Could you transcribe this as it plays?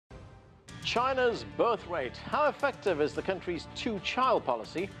China's birth rate. How effective is the country's two-child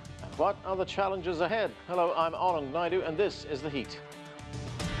policy? And what are the challenges ahead? Hello, I'm Anand Naidu, and this is The Heat.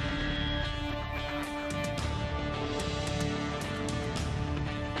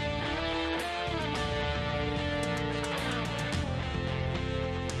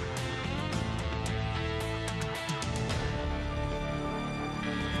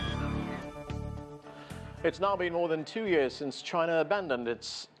 It's now been more than 2 years since China abandoned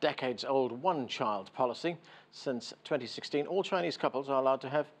its decades-old one-child policy. Since 2016, all Chinese couples are allowed to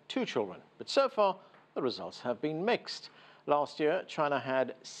have 2 children. But so far, the results have been mixed. Last year, China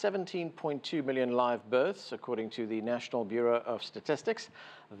had 17.2 million live births, according to the National Bureau of Statistics.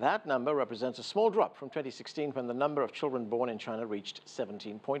 That number represents a small drop from 2016, when the number of children born in China reached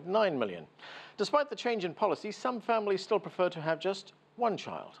 17.9 million. Despite the change in policy, some families still prefer to have just one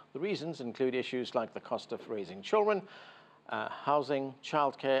child. The reasons include issues like the cost of raising children, housing,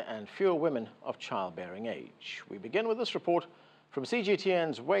 childcare, and fewer women of childbearing age. We begin with this report from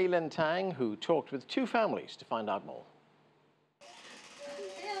CGTN's Lynn Tang, who talked with 2 families to find out more.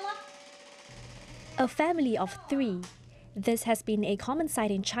 A family of 3. This has been a common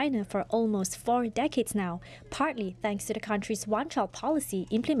sight in China for almost 4 decades now, partly thanks to the country's one-child policy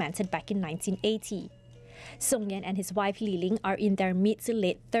implemented back in 1980. Song Yan and his wife Li Ling are in their mid to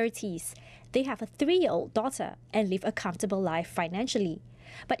late 30s. They have a 3-year-old daughter and live a comfortable life financially.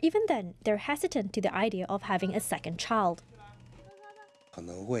 But even then, they're hesitant to the idea of having a second child.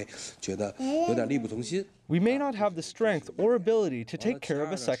 We may not have the strength or ability to take care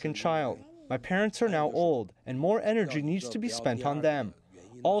of a second child. My parents are now old, and more energy needs to be spent on them.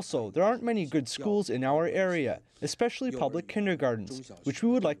 Also, there aren't many good schools in our area, especially public kindergartens, which we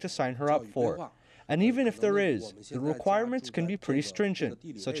would like to sign her up for. And even if there is, the requirements can be pretty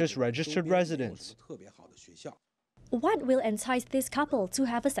stringent, such as registered residence. What will entice this couple to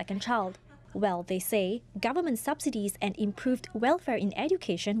have a second child? Well, they say government subsidies and improved welfare in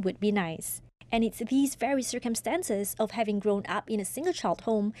education would be nice. And it's these very circumstances of having grown up in a single-child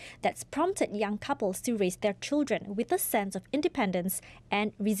home that's prompted young couples to raise their children with a sense of independence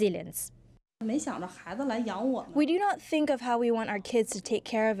and resilience. We do not think of how we want our kids to take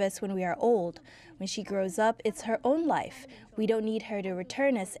care of us when we are old. When she grows up, it's her own life. We don't need her to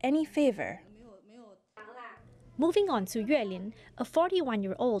return us any favor. Moving on to Yue Lin, a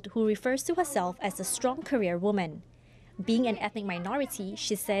 41-year-old who refers to herself as a strong career woman. Being an ethnic minority,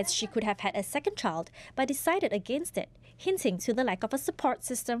 she says she could have had a second child but decided against it, hinting to the lack of a support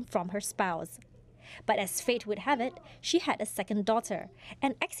system from her spouse. But as fate would have it, she had a second daughter,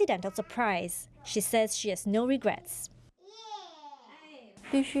 an accidental surprise. She says she has no regrets.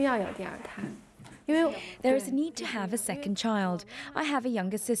 There is a need to have a second child. I have a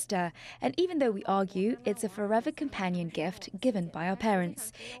younger sister, and even though we argue, it's a forever companion gift given by our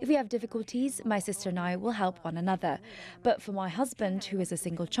parents. If we have difficulties, my sister and I will help one another. But for my husband, who is a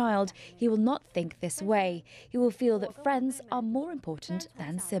single child, he will not think this way. He will feel that friends are more important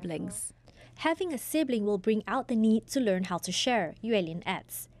than siblings. Having a sibling will bring out the need to learn how to share, Yue Lin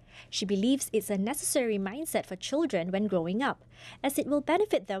adds. She believes it's a necessary mindset for children when growing up, as it will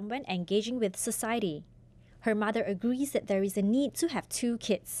benefit them when engaging with society. Her mother agrees that there is a need to have 2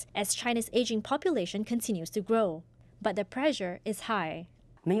 kids, as China's aging population continues to grow. But the pressure is high.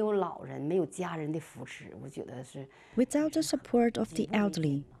 Without the support of the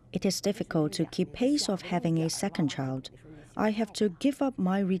elderly, it is difficult to keep pace of having a second child. I have to give up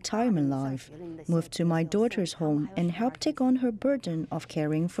my retirement life, move to my daughter's home, and help take on her burden of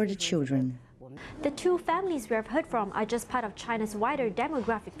caring for the children. The 2 families we have heard from are just part of China's wider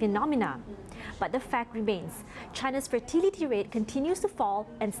demographic phenomena. But the fact remains, China's fertility rate continues to fall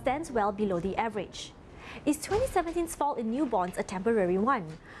and stands well below the average. Is 2017's fall in newborns a temporary one?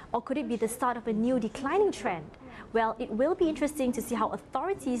 Or could it be the start of a new declining trend? Well, it will be interesting to see how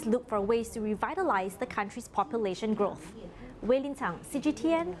authorities look for ways to revitalize the country's population growth. Lynn Tang,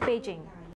 CGTN, Beijing.